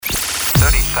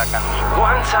seconds.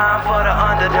 One time for the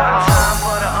underdog.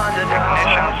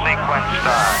 Ignition sequence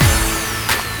start.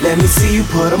 Let me see you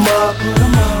put 'em up.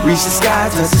 Reach the sky,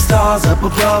 touch the stars up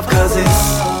above. Cause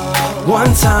it's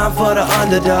one time for the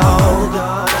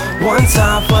underdog. One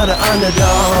time for the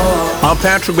underdog. I'm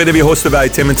Patrick Bet-David, host of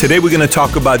Valuetainment, and today we're going to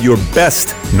talk about your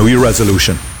best New Year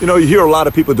resolution. You know, you hear a lot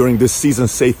of people during this season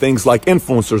say things like,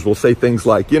 influencers will say things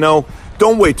like, you know,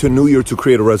 don't wait till New Year to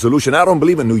create a resolution. I don't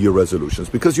believe in New Year resolutions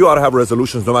because you ought to have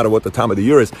resolutions no matter what the time of the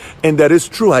year is. And that is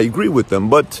true. I agree with them.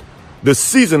 But the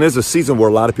season is a season where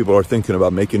a lot of people are thinking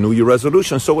about making New Year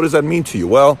resolutions. So what does that mean to you?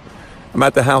 Well, I'm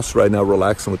at the house right now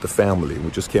relaxing with the family. We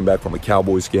just came back from a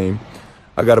Cowboys game.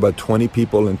 I got about 20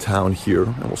 people in town here,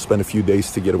 and we'll spend a few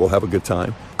days together. We'll have a good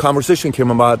time. Conversation came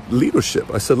about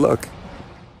leadership. I said, look,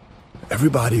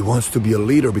 everybody wants to be a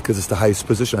leader because it's the highest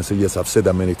position. I said, yes, I've said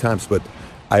that many times, but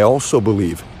I also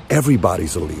believe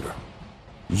everybody's a leader.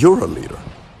 You're a leader.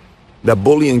 That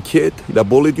bullying kid that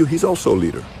bullied you, he's also a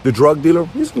leader. The drug dealer,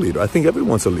 he's a leader. I think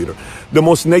everyone's a leader. The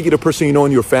most negative person you know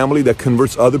in your family that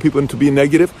converts other people into being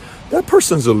negative, that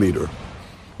person's a leader.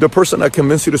 The person that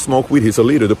convinced you to smoke weed, he's a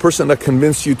leader. The person that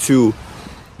convinced you to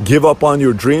give up on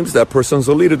your dreams, that person's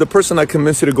a leader. The person that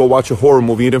convinced you to go watch a horror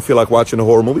movie, you didn't feel like watching a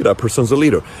horror movie, that person's a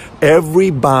leader.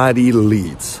 Everybody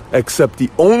leads, except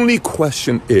the only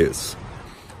question is,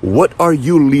 what are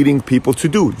you leading people to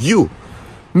do? You.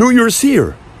 New Year's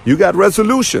here. You got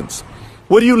resolutions.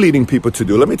 What are you leading people to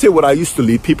do? Let me tell you what I used to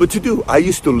lead people to do. I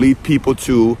used to lead people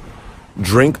to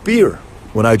drink beer.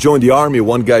 When I joined the Army,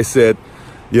 one guy said,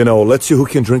 you know, let's see who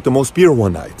can drink the most beer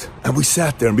one night. And we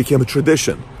sat there and became a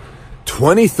tradition.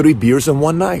 23 beers in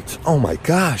one night. Oh my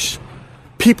gosh.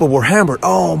 People were hammered.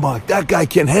 Oh my, that guy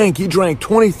can hang. He drank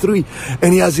 23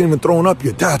 and he hasn't even thrown up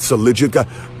yet. That's a legit guy.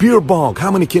 Beer bong.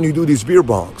 How many can you do these beer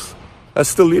bongs? That's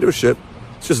still leadership.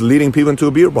 It's just leading people into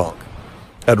a beer bong.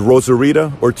 At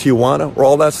Rosarita or Tijuana or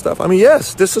all that stuff. I mean,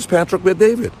 yes, this is Patrick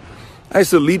Bet-David. I used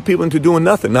to lead people into doing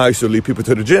nothing. Now I used to lead people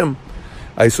to the gym.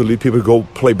 I used to lead people to go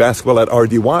play basketball at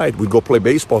RD Wide. We'd go play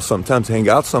baseball sometimes, hang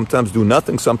out sometimes, do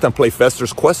nothing sometimes, play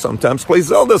Fester's Quest sometimes, play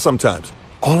Zelda sometimes.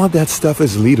 All of that stuff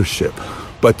is leadership.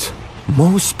 But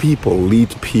most people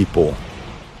lead people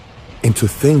into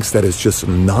things that is just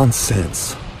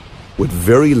nonsense with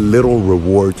very little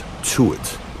reward to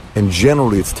it. And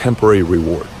generally, it's temporary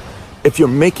reward. If you're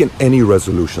making any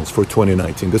resolutions for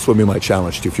 2019, this would be my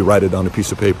challenge to you if you write it down on a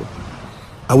piece of paper.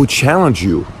 I would challenge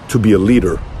you to be a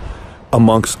leader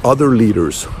amongst other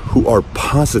leaders who are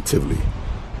positively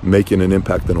making an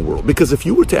impact in the world. Because if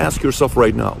you were to ask yourself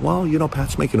right now, well, you know,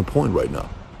 Pat's making a point right now.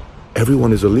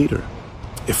 Everyone is a leader.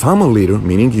 If I'm a leader,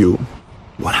 meaning you,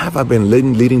 what have I been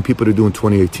leading people to do in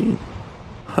 2018?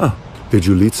 Did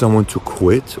you lead someone to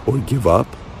quit or give up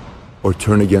or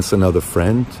turn against another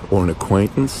friend or an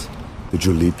acquaintance? Did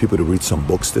you lead people to read some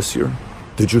books this year?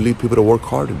 Did you lead people to work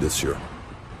harder this year?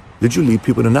 Did you lead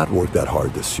people to not work that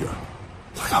hard this year?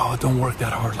 It's like, oh, don't work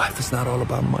that hard. Life is not all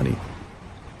about money.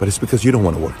 But it's because you don't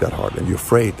want to work that hard and you're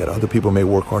afraid that other people may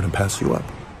work hard and pass you up.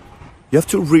 You have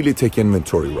to really take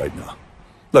inventory right now.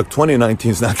 Look,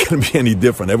 2019 is not going to be any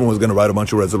different. Everyone's going to write a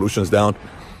bunch of resolutions down.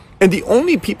 And the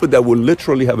only people that will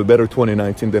literally have a better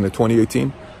 2019 than a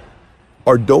 2018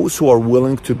 are those who are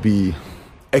willing to be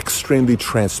extremely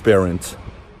transparent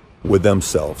with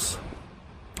themselves.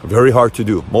 Very hard to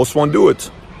do. Most won't do it.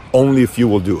 Only a few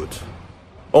will do it.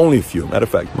 Only a few. Matter of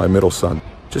fact, my middle son,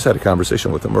 just had a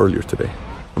conversation with him earlier today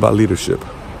about leadership.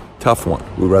 Tough one.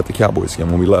 We were at the Cowboys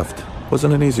game when we left.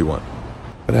 Wasn't an easy one.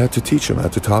 But I had to teach him, I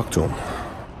had to talk to him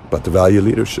about the value of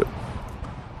leadership.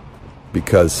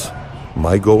 Because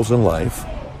my goals in life,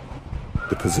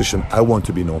 the position I want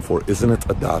to be known for,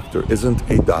 isn't a doctor, isn't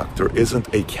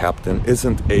a captain,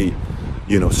 isn't a,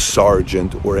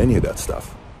 sergeant or any of that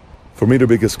stuff. For me, the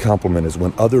biggest compliment is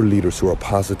when other leaders who are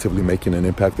positively making an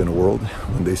impact in the world,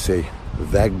 when they say,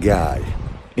 that guy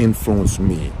influenced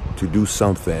me to do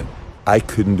something I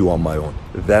couldn't do on my own.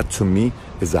 That to me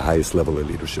is the highest level of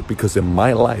leadership. Because in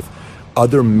my life,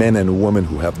 other men and women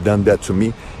who have done that to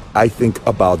me, I think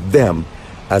about them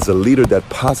as a leader that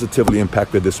positively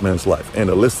impacted this man's life. And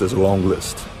the list is a long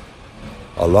list.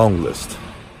 A long list.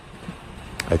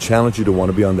 I challenge you to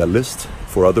want to be on that list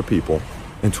for other people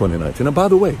in 2019. And by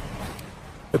the way,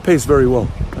 it pays very well.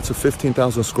 That's a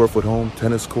 15,000 square foot home,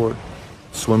 tennis court,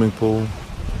 swimming pool.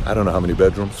 I don't know how many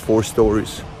bedrooms, 4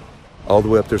 stories. All the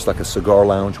way up there's like a cigar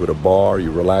lounge with a bar. You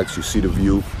relax, you see the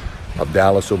view of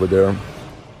Dallas over there.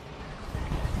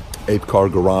 8-car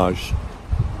garage.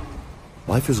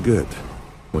 Life is good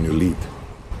when you lead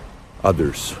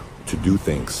others to do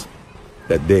things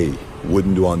that they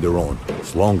wouldn't do on their own,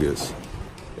 as long as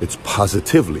it's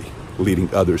positively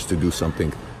leading others to do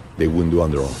something they wouldn't do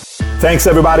on their own. Thanks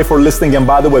everybody for listening. And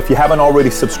by the way, if you haven't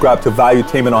already subscribed to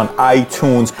Valuetainment on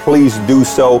iTunes, please do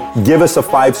so. Give us a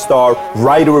 5-star,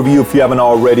 write a review if you haven't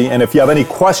already. And if you have any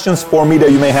questions for me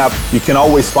that you may have, you can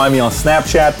always find me on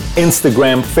Snapchat,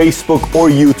 Instagram, Facebook, or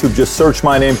YouTube. Just search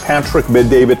my name, Patrick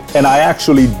Bet-David. And I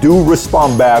actually do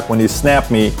respond back when you snap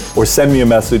me or send me a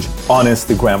message on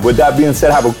Instagram. With that being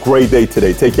said, have a great day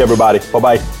today. Take care, everybody.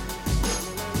 Bye-bye.